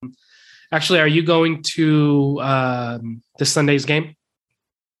Actually, are you going to this Sunday's game?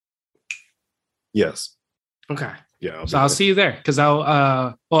 Yes. Okay. Yeah. I'll see you there because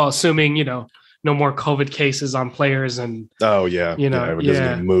assuming, no more COVID cases on players and. Oh, yeah. It doesn't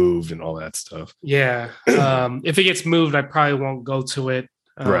get moved and all that stuff. Yeah. If it gets moved, I probably won't go to it.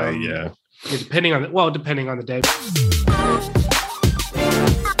 Right. Yeah. Depending on the day.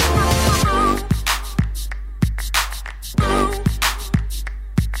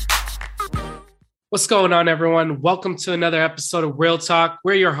 What's going on, everyone? Welcome to another episode of Real Talk.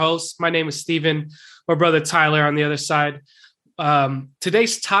 We're your hosts. My name is Steven. My brother Tyler on the other side.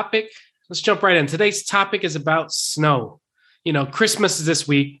 Today's topic, let's jump right in. Today's topic is about snow. Christmas is this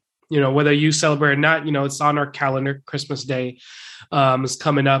week. Whether you celebrate or not, it's on our calendar. Christmas Day is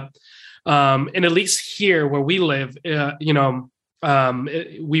coming up. And at least here where we live,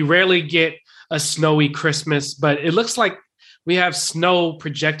 we rarely get a snowy Christmas, but it looks like we have snow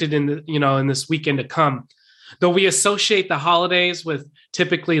projected in this weekend to come. Though we associate the holidays with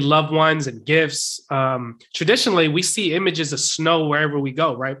typically loved ones and gifts, traditionally we see images of snow wherever we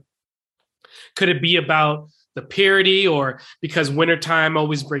go, right? Could it be about the purity or because wintertime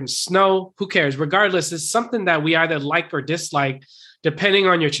always brings snow? Who cares? Regardless, it's something that we either like or dislike depending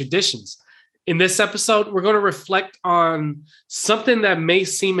on your traditions. In this episode, we're going to reflect on something that may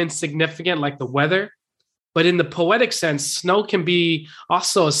seem insignificant like the weather, but in the poetic sense, snow can be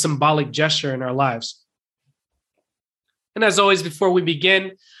also a symbolic gesture in our lives. And as always, before we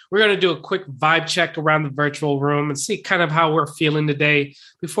begin, we're going to do a quick vibe check around the virtual room and see kind of how we're feeling today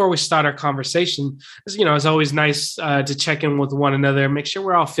before we start our conversation. It's always nice to check in with one another and make sure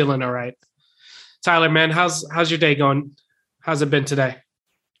we're all feeling all right. Tyler, man, how's your day going? How's it been today?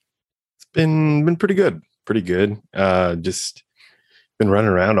 It's been pretty good. Pretty good. Just been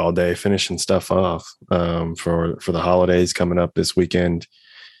running around all day, finishing stuff off for the holidays coming up this weekend.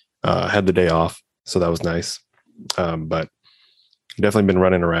 Had the day off, so that was nice. But definitely been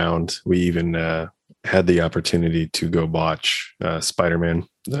running around. We even had the opportunity to go watch Spider-Man.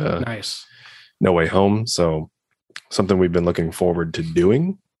 Nice. No Way Home. So something we've been looking forward to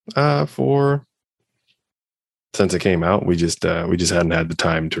doing since it came out. We just hadn't had the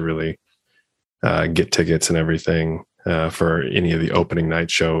time to really get tickets and everything for any of the opening night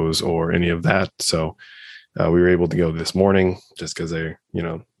shows or any of that. So we were able to go this morning just because they're,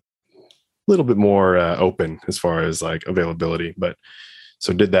 a little bit more open as far as like availability. But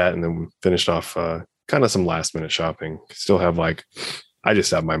so did that and then finished off kind of some last minute shopping. Still have I just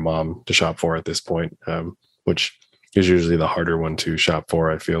have my mom to shop for at this point, which is usually the harder one to shop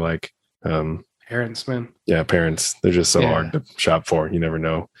for, I feel like. Parents, man. Yeah, parents. They're just so hard to shop for. You never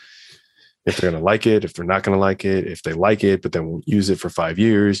know if they're going to like it, if they're not going to like it, if they like it, but then won't use it for 5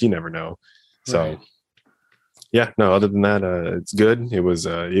 years. You never know. So, other than that, it's good. It was,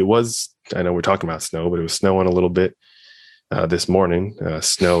 I know we're talking about snow, but it was snowing a little bit this morning,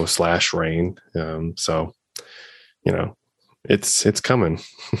 snow/rain. So, it's coming.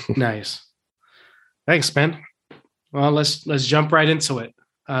 Nice. Thanks, man. Well, let's jump right into it.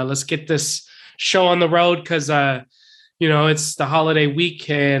 Let's get this show on the road because, it's the holiday week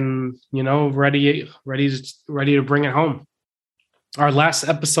and, ready to bring it home. Our last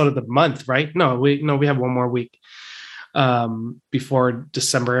episode of the month, right? No, we have one more week before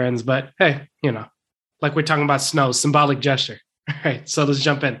December ends. But hey, like we're talking about snow, symbolic gesture. All right, so let's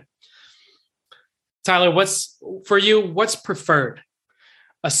jump in. Tyler, what's preferred?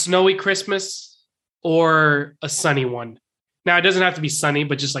 A snowy Christmas or a sunny one? Now, it doesn't have to be sunny,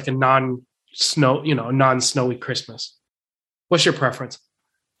 but just like a non-snowy Christmas. What's your preference?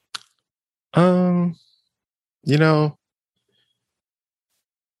 I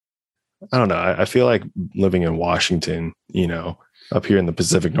don't know. I feel like living in Washington, up here in the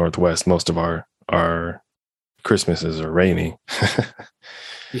Pacific Northwest, most of our Christmases are rainy.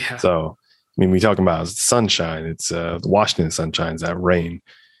 Yeah. So, we talking about sunshine. It's the Washington sunshine's that rain.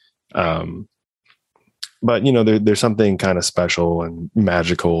 But, there's something kind of special and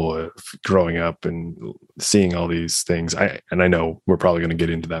magical of growing up and seeing all these things. I know we're probably going to get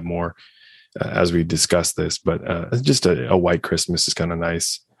into that more as we discuss this, but just a white Christmas is kind of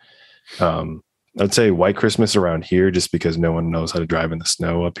nice. I'd say white Christmas around here just because no one knows how to drive in the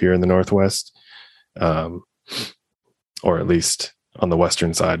snow up here in the Northwest, or at least on the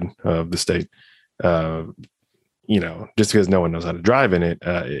western side of the state. Just because no one knows how to drive in it,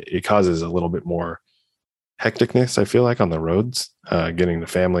 it causes a little bit more hecticness, I feel like, on the roads, getting the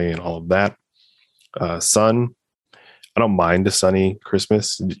family and all of that. Sun, I don't mind a sunny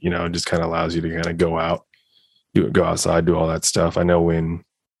Christmas. It just kind of allows you to kind of go outside, do all that stuff. I know when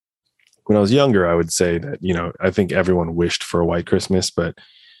I was younger, I would say that, I think everyone wished for a white Christmas, but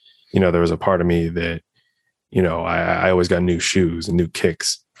there was a part of me that, I always got new shoes and new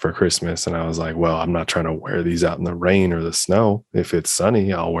kicks for Christmas. And I was like, well, I'm not trying to wear these out in the rain or the snow. If it's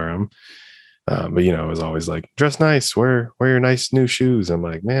sunny, I'll wear them. But it was always like, dress nice, wear your nice new shoes. I'm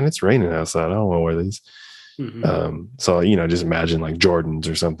like, man, it's raining outside. I don't want to wear these. Mm-hmm. So, just imagine like Jordans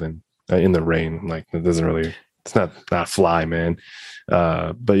or something in the rain. Like it doesn't really, it's not fly, man.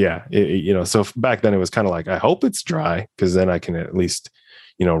 But yeah, so back then it was kind of like, I hope it's dry because then I can at least,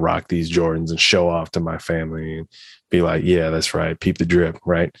 rock these Jordans and show off to my family and be like, yeah, that's right. Peep the drip.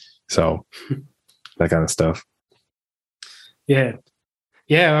 Right. So that kind of stuff. Yeah.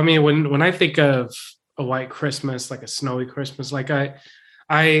 Yeah. I mean, when I think of a white Christmas, like a snowy Christmas, like I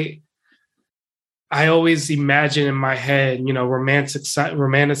always imagine in my head,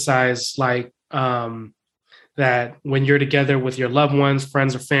 romanticize like, that when you're together with your loved ones,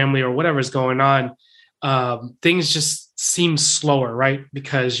 friends or family or whatever's going on, things just seem slower, right?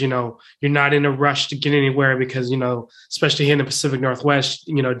 Because, you're not in a rush to get anywhere because, especially here in the Pacific Northwest,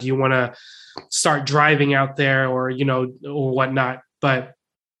 do you want to start driving out there or, or whatnot? But,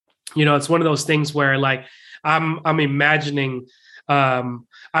 it's one of those things where like, I'm imagining, I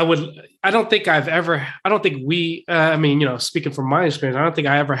don't think we, speaking from my experience, I don't think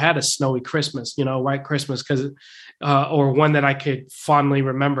I ever had a snowy Christmas, white Christmas, or one that I could fondly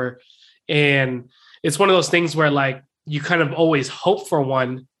remember. And it's one of those things where like, you kind of always hope for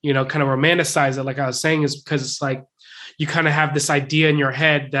one, kind of romanticize it. Like I was saying, is because it's like, you kind of have this idea in your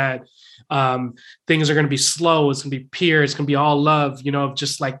head that things are going to be slow. It's going to be pure. It's going to be all love,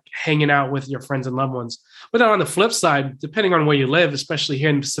 just like hanging out with your friends and loved ones. But then on the flip side, depending on where you live, especially here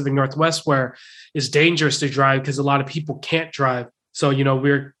in the Pacific Northwest, where it's dangerous to drive because a lot of people can't drive. So,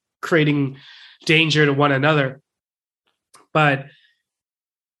 we're creating danger to one another. But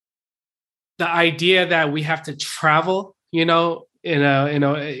the idea that we have to travel, in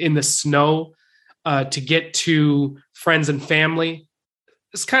the snow to get to friends and family,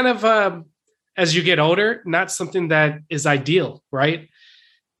 it's kind of, as you get older, not something that is ideal, right?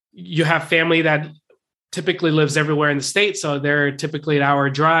 You have family that typically lives everywhere in the state. So they're typically an hour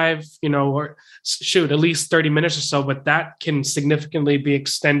drive, or at least 30 minutes or so, but that can significantly be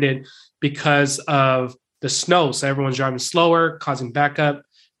extended because of the snow. So everyone's driving slower, causing backup,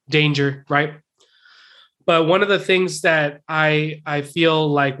 danger, right? But one of the things that I feel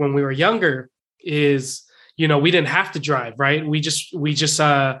like when we were younger is, we didn't have to drive, right? We just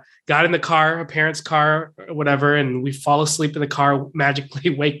got in the car, a parent's car or whatever, and we fall asleep in the car,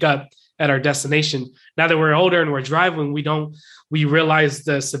 magically wake up at our destination. Now that we're older and we're driving, we realize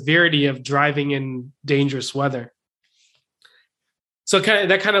the severity of driving in dangerous weather. So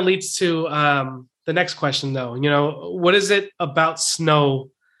that kind of leads to the next question though. What is it about snow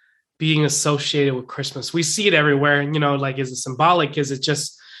being associated with Christmas? We see it everywhere. And, like, is it symbolic? Is it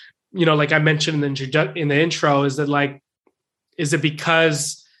just, like I mentioned in the intro, is it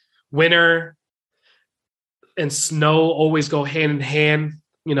because winter and snow always go hand in hand,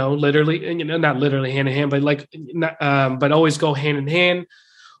 literally, and, not literally hand in hand, but like, but always go hand in hand,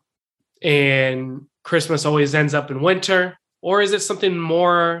 and Christmas always ends up in winter? Or is it something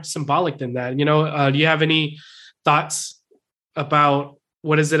more symbolic than that? Do you have any thoughts about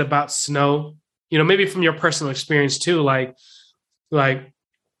what is it about snow? Maybe from your personal experience too, like,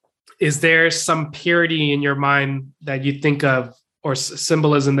 is there some purity in your mind that you think of, or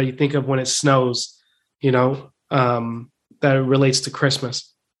symbolism that you think of when it snows, that relates to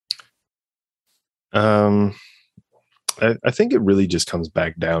Christmas? I think it really just comes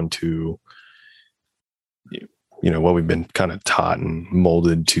back down to, what we've been kind of taught and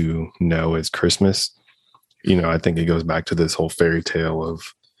molded to know as Christmas. I think it goes back to this whole fairy tale of,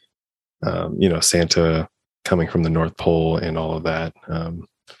 Santa coming from the North Pole and all of that.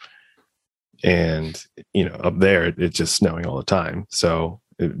 And, up there, it's just snowing all the time. So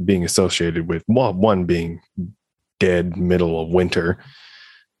being associated with one being dead middle of winter,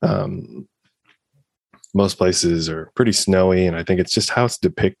 most places are pretty snowy. And I think it's just how it's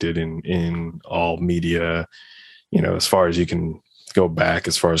depicted in all media, as far as you can go back,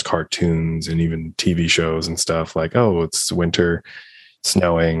 as far as cartoons and even TV shows and stuff, like, oh, it's winter,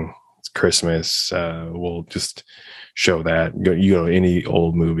 snowing, it's Christmas. We'll just show that. You go to any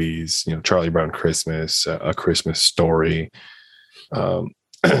old movies, Charlie Brown Christmas, A Christmas Story, White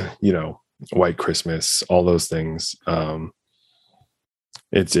Christmas, all those things.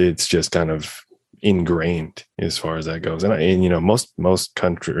 It's just kind of ingrained as far as that goes. And most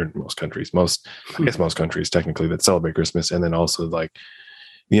countries technically that celebrate Christmas, and then also like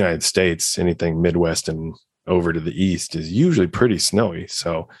the United States, anything Midwest and over to the East is usually pretty snowy.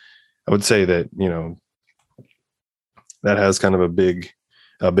 So I would say that, that has kind of a big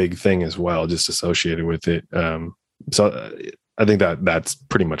a big thing as well, just associated with it. So I think that's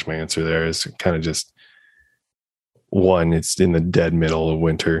pretty much my answer there, is kind of just, one, it's in the dead middle of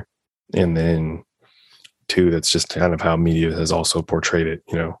winter. And then two, that's just kind of how media has also portrayed it,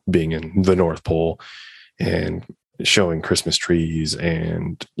 being in the North Pole and showing Christmas trees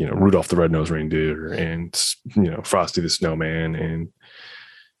and, Rudolph the Red-Nosed Reindeer and, Frosty the Snowman and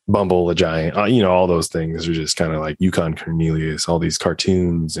Bumble the Giant, all those things are just kind of like Yukon Cornelius, all these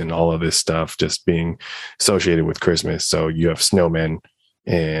cartoons and all of this stuff just being associated with Christmas. So you have snowmen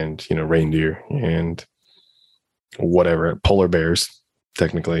and, reindeer and whatever, polar bears,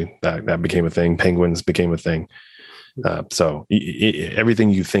 technically that became a thing. Penguins became a thing. So everything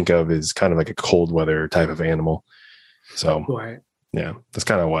you think of is kind of like a cold weather type of animal. So right. Yeah, that's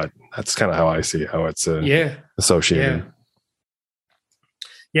kind of how I see how it's associated.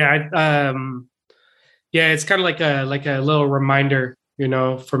 Yeah. It's kind of like a little reminder,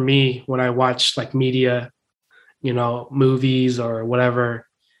 for me when I watch like media, movies or whatever.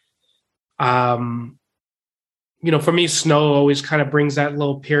 For me, snow always kind of brings that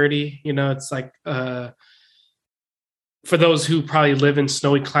little purity. It's like for those who probably live in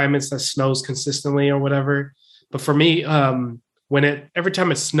snowy climates that snows consistently or whatever. But for me, every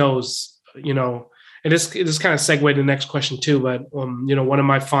time it snows, and this kind of segue to the next question too. But one of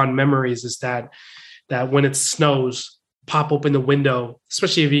my fond memories is that when it snows, pop open the window,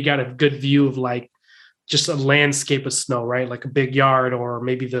 especially if you got a good view of like just a landscape of snow, right? Like a big yard or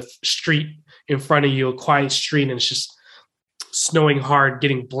maybe the street in front of you, a quiet street, and it's just snowing hard,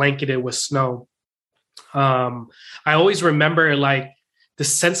 getting blanketed with snow. I always remember like the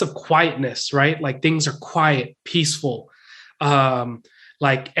sense of quietness, right? Like things are quiet, peaceful.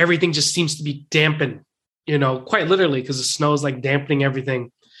 Like everything just seems to be dampened, quite literally, because the snow is like dampening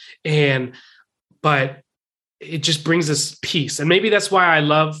everything. But it just brings us peace. And maybe that's why I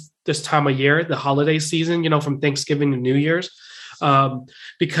love this time of year, the holiday season, from Thanksgiving to New Year's,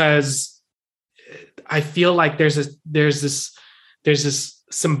 because I feel like there's this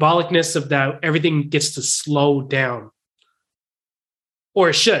symbolicness of that everything gets to slow down. Or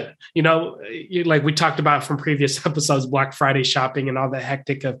it should, like we talked about from previous episodes, Black Friday shopping and all the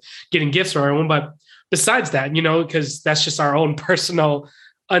hectic of getting gifts for everyone. But besides that, because that's just our own personal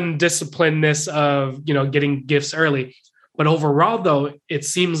undisciplinedness of, getting gifts early. But overall, though, it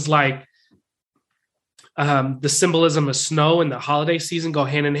seems like the symbolism of snow and the holiday season go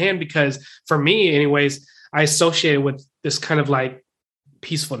hand in hand, because for me, anyways, I associate it with this kind of like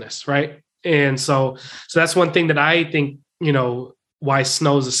peacefulness, right? And so that's one thing that I think, why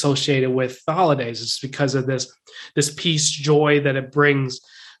snow is associated with the holidays. It's because of this peace, joy that it brings,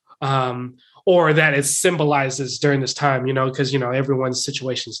 or that it symbolizes during this time, because, everyone's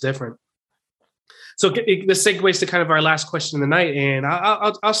situation is different. So this segues to kind of our last question of the night, and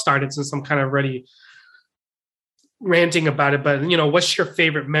I'll start it since I'm kind of already ranting about it. But, what's your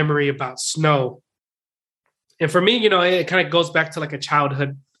favorite memory about snow? And for me, it kind of goes back to like a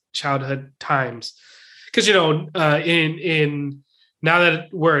childhood times. Because, in now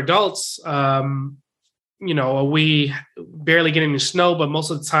that we're adults, we barely get any snow, but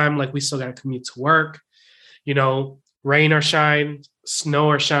most of the time, like we still got to commute to work, rain or shine, snow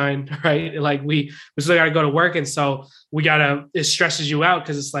or shine, right? Like we still got to go to work. And so it stresses you out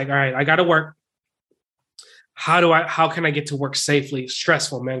because it's like, all right, I got to work. How can I get to work safely?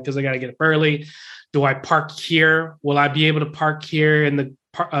 Stressful, man, because I got to get up early. Do I park here? Will I be able to park here in the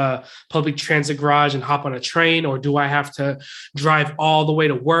public transit garage and hop on a train? Or do I have to drive all the way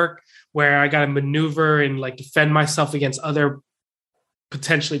to work where I got to maneuver and like defend myself against other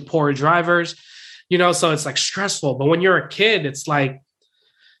potentially poor drivers? So it's like stressful. But when you're a kid, it's like,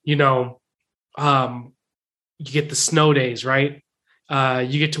 you get the snow days, right?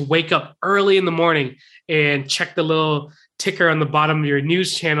 You get to wake up early in the morning and check the little ticker on the bottom of your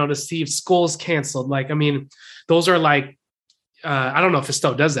news channel to see if school's canceled. Like, I mean, those are like, I don't know if it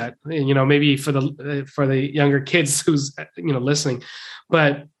still does that, maybe for the younger kids who's, listening,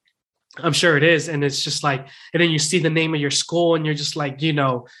 but I'm sure it is. And it's just like, and then you see the name of your school and you're just like,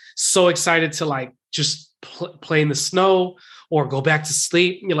 so excited to like just play in the snow or go back to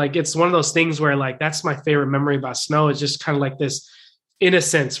sleep. Like, it's one of those things where like, that's my favorite memory about snow. It's just kind of like this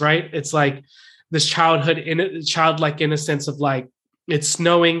innocence, right? It's like this childlike innocence of like, it's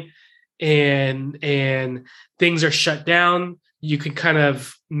snowing and things are shut down. You can kind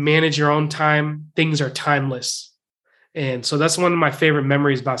of manage your own time. Things are timeless. And so that's one of my favorite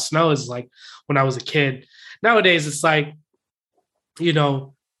memories about snow is like when I was a kid. Nowadays, it's like, you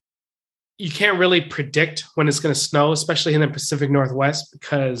can't really predict when it's going to snow, especially in the Pacific Northwest,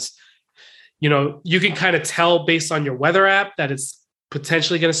 because, you can kind of tell based on your weather app that it's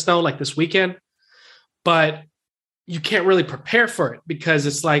potentially going to snow like this weekend, but you can't really prepare for it because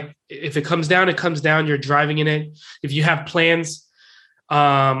it's like, if it comes down, it comes down. You're driving in it. If you have plans,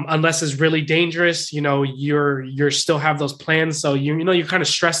 unless it's really dangerous, you're still have those plans. So you're kind of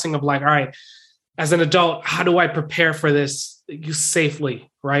stressing of like, all right, as an adult, how do I prepare for this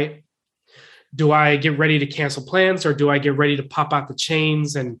safely, right? Do I get ready to cancel plans, or do I get ready to pop out the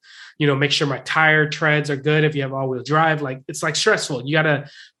chains and, make sure my tire treads are good if you have all-wheel drive? Like, it's like stressful. You got to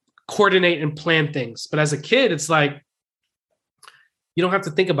coordinate and plan things. But as a kid, it's like, you don't have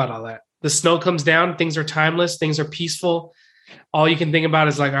to think about all that. The snow comes down, things are timeless, things are peaceful. All you can think about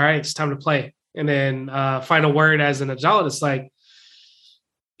is like, all right, it's time to play. And then final word as an adult, it's like,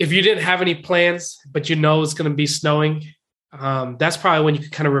 if you didn't have any plans, but it's going to be snowing, that's probably when you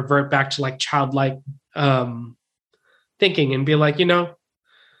can kind of revert back to like childlike thinking and be like,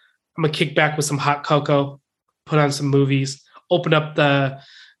 I'm going to kick back with some hot cocoa, put on some movies, open up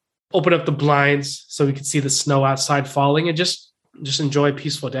the blinds so we can see the snow outside falling, and just enjoy a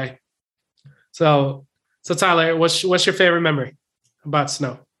peaceful day. So Tyler, what's your favorite memory about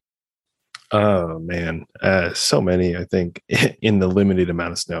snow? Oh man, so many. I think in the limited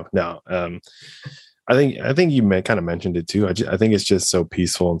amount of snow. No, I think you kind of mentioned it too. I think it's just so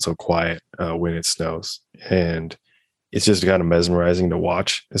peaceful and so quiet when it snows, and it's just kind of mesmerizing to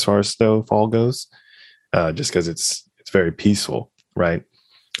watch as far as snowfall goes. Just because it's very peaceful, right?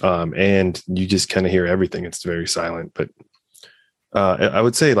 And you just kind of hear everything. It's very silent, but I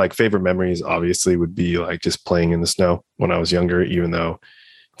would say like favorite memories obviously would be like just playing in the snow when I was younger, even though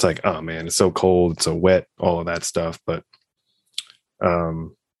it's like, oh man, it's so cold, it's so wet, all of that stuff. But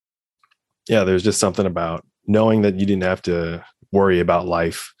yeah, there's just something about knowing that you didn't have to worry about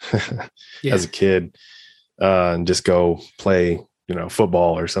life as a kid, and just go play,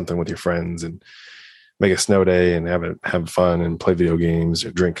 football or something with your friends and make a snow day and have fun and play video games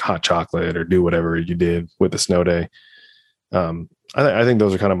or drink hot chocolate or do whatever you did with the snow day. I think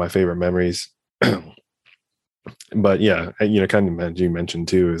those are kind of my favorite memories. But yeah, kind of you mentioned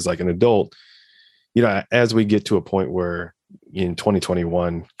too, is like an adult, as we get to a point where in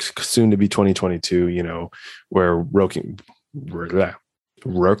 2021, soon to be 2022, we're working remotely.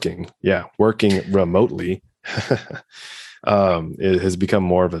 It has become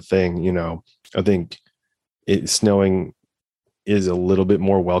more of a thing. I think snowing is a little bit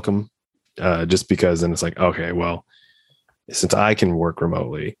more welcome, just because then it's like, okay, well, since I can work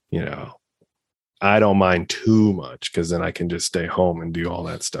remotely, I don't mind too much, because then I can just stay home and do all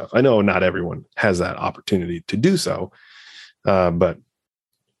that stuff. I know not everyone has that opportunity to do so. But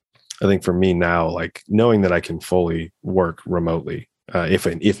I think for me now, like knowing that I can fully work remotely,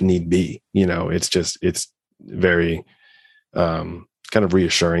 if need be, it's very kind of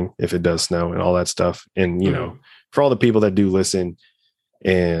reassuring if it does snow and all that stuff. And, for all the people that do listen,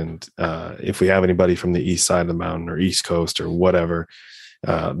 and if we have anybody from the east side of the mountain or East Coast or whatever,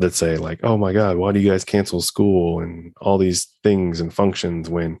 that say like, oh my God, why do you guys cancel school and all these things and functions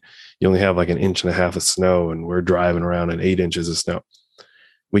when you only have like 1.5 inches of snow and we're driving around in 8 inches of snow?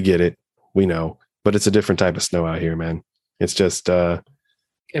 We get it. We know, but it's a different type of snow out here, man. It's just, and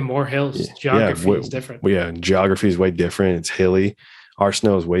more hills. Geography is different. Yeah. Geography is way different. It's hilly. Our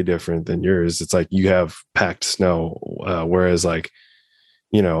snow is way different than yours. It's like you have packed snow. Whereas like,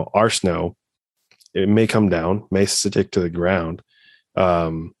 our snow, it may come down, may stick to the ground.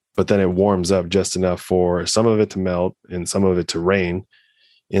 But then it warms up just enough for some of it to melt and some of it to rain.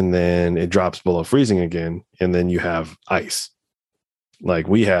 And then it drops below freezing again. And then you have ice. Like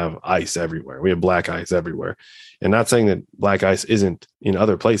we have ice everywhere. We have black ice everywhere. And not saying that black ice isn't in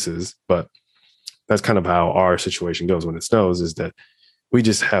other places, but that's kind of how our situation goes when it snows, is that we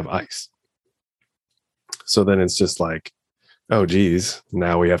just have ice. So then it's just like, oh geez,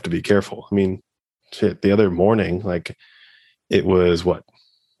 now we have to be careful. I mean, shit, the other morning, like it was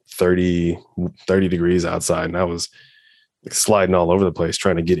 30 degrees outside, and I was like sliding all over the place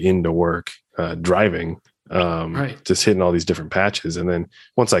trying to get into work, driving, just hitting all these different patches. And then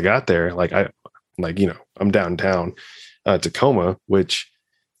once I got there, I'm downtown, Tacoma, which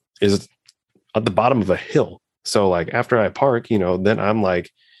is at the bottom of a hill. So like after I park, then I'm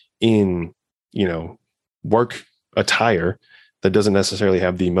like in, work attire that doesn't necessarily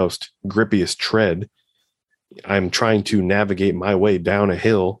have the most grippiest tread. I'm trying to navigate my way down a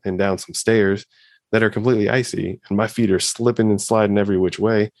hill and down some stairs that are completely icy, and my feet are slipping and sliding every which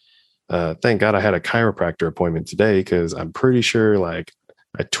way. Thank God I had a chiropractor appointment today, because I'm pretty sure like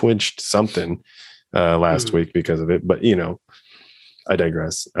I twitched something last week because of it. But I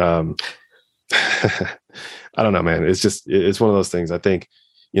digress. I don't know, man. It's one of those things. I think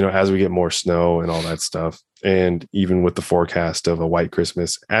as we get more snow and all that stuff, and even with the forecast of a white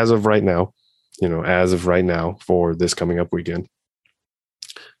Christmas as of right now, for this coming up weekend,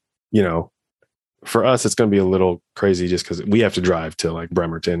 for us, it's going to be a little crazy just because we have to drive to like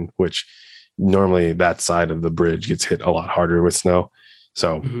Bremerton, which normally that side of the bridge gets hit a lot harder with snow.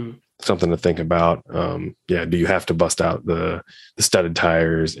 So something to think about. Do you have to bust out the studded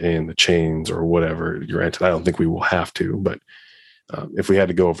tires and the chains or whatever you're into? I don't think we will have to, but if we had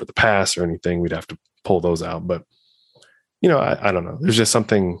to go over the pass or anything, we'd have to pull those out. But, I don't know. There's just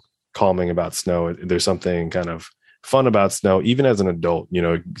something calming about snow. There's something kind of fun about snow, even as an adult,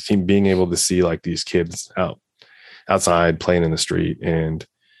 being able to see like these kids outside playing in the street and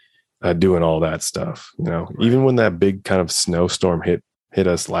doing all that stuff, even when that big kind of snowstorm hit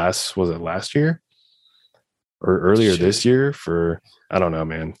us last year or earlier this year I don't know,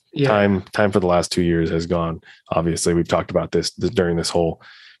 man. Yeah. Time for the last 2 years has gone. Obviously we've talked about this during this whole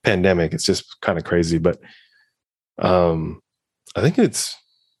pandemic. It's just kind of crazy, but I think it's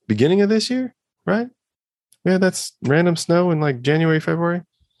beginning of this year, right? Yeah, that's random snow in like January, February.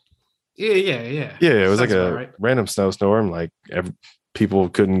 Yeah. It was like a random snowstorm. Like people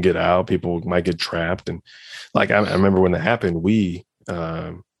couldn't get out. People might get trapped. And like, I remember when that happened, we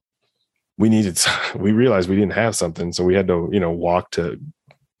realized we didn't have something. So we had to, walk to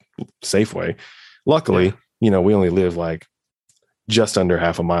Safeway. Luckily, we only live like just under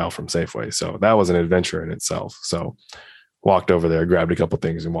half a mile from Safeway. So that was an adventure in itself. So walked over there, grabbed a couple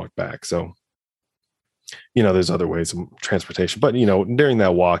things and walked back. So, there's other ways of transportation, but, during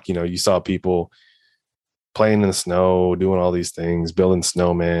that walk, you saw people playing in the snow, doing all these things, building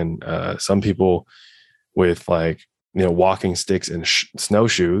snowmen, some people with like, walking sticks and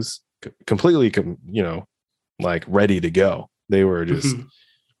snowshoes, completely, like ready to go. They were just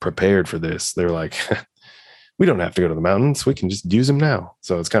prepared for this. They're like, we don't have to go to the mountains. We can just use them now.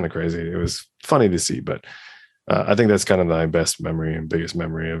 So it's kind of crazy. It was funny to see, but I think that's kind of my best memory and biggest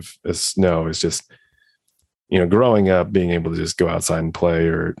memory of snow is just, growing up, being able to just go outside and play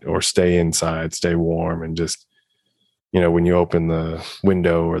or stay inside, stay warm. And just, when you open the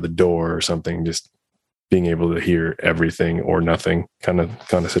window or the door or something, just being able to hear everything or nothing kind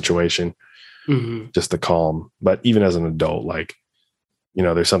of situation, just the calm. But even as an adult, like,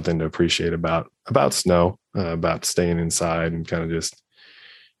 there's something to appreciate about snow, about staying inside and kind of just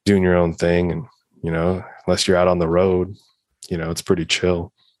doing your own thing. And, unless you're out on the road, it's pretty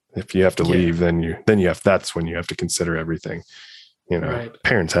chill. If you have to leave, that's when you have to consider everything. Right.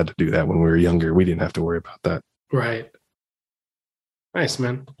 Parents had to do that when we were younger. We didn't have to worry about that. Right. Nice,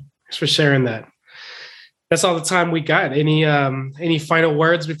 man. Thanks for sharing that. That's all the time we got. Any final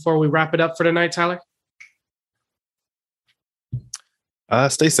words before we wrap it up for tonight, Tyler?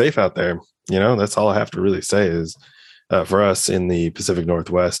 Stay safe out there. That's all I have to really say is for us in the Pacific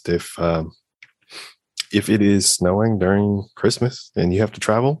Northwest, if it is snowing during Christmas and you have to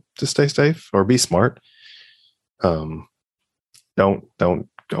travel, just stay safe or be smart. Don't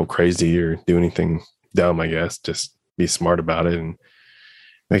go crazy or do anything dumb, I guess. Just be smart about it and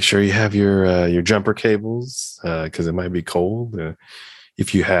make sure you have your jumper cables because it might be cold.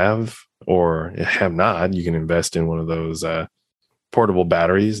 If you have or have not, you can invest in one of those portable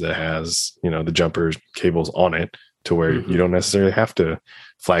batteries that has, the jumper cables on it to where you don't necessarily have to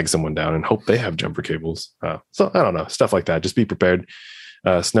flag someone down and hope they have jumper cables. So I don't know, stuff like that. Just be prepared.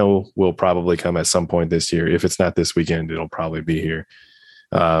 Snow will probably come at some point this year. If it's not this weekend, it'll probably be here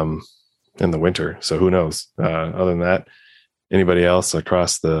in the winter. So who knows? Other than that, anybody else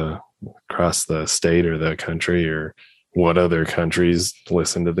across the state or the country or what other countries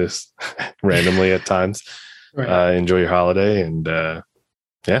listen to this randomly at times, right. Enjoy your holiday and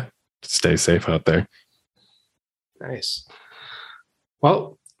stay safe out there. Nice.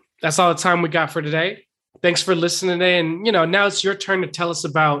 Well, that's all the time we got for today. Thanks for listening today. And, now it's your turn to tell us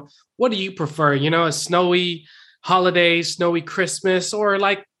about what do you prefer? A snowy holiday, snowy Christmas, or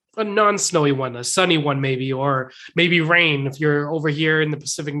like a non-snowy one, a sunny one maybe, or maybe rain if you're over here in the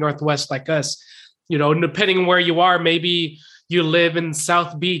Pacific Northwest like us. Depending on where you are, maybe you live in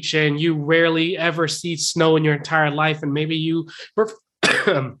South Beach and you rarely ever see snow in your entire life. And maybe you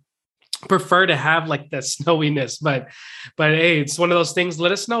prefer to have like that snowiness, but hey, it's one of those things.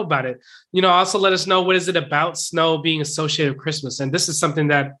 Let us know about it. Also let us know what is it about snow being associated with Christmas. And this is something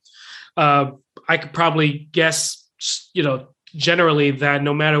that I could probably guess, generally that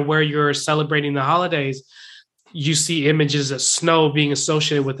no matter where you're celebrating the holidays, you see images of snow being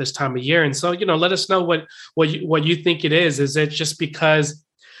associated with this time of year. And so, let us know what you think it is. Is it just because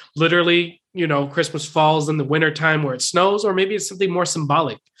literally, Christmas falls in the wintertime where it snows, or maybe it's something more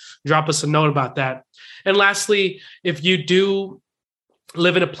symbolic? Drop us a note about that. And lastly, if you do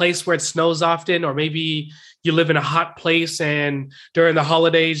live in a place where it snows often, or maybe you live in a hot place and during the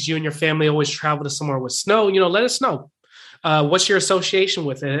holidays, you and your family always travel to somewhere with snow, let us know. What's your association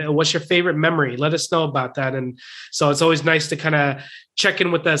with it? What's your favorite memory? Let us know about that. And so it's always nice to kind of check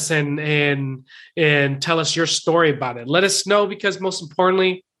in with us and tell us your story about it. Let us know, because most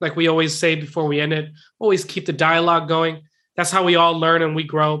importantly, like we always say before we end it, always keep the dialogue going. That's how we all learn and we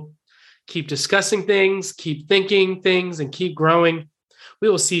grow. Keep discussing things, keep thinking things, and keep growing. We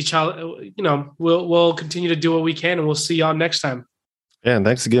will see each other. We'll continue to do what we can, and we'll see y'all next time. Yeah, and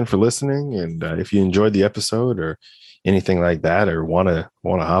thanks again for listening. And if you enjoyed the episode or anything like that, or want to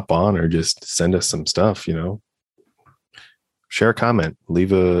hop on, or just send us some stuff, share a comment,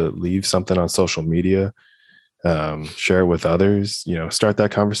 leave something on social media, share it with others, start that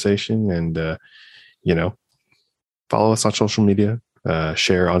conversation, and follow us on social media,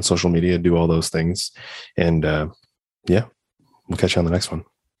 share on social media, do all those things. And we'll catch you on the next one.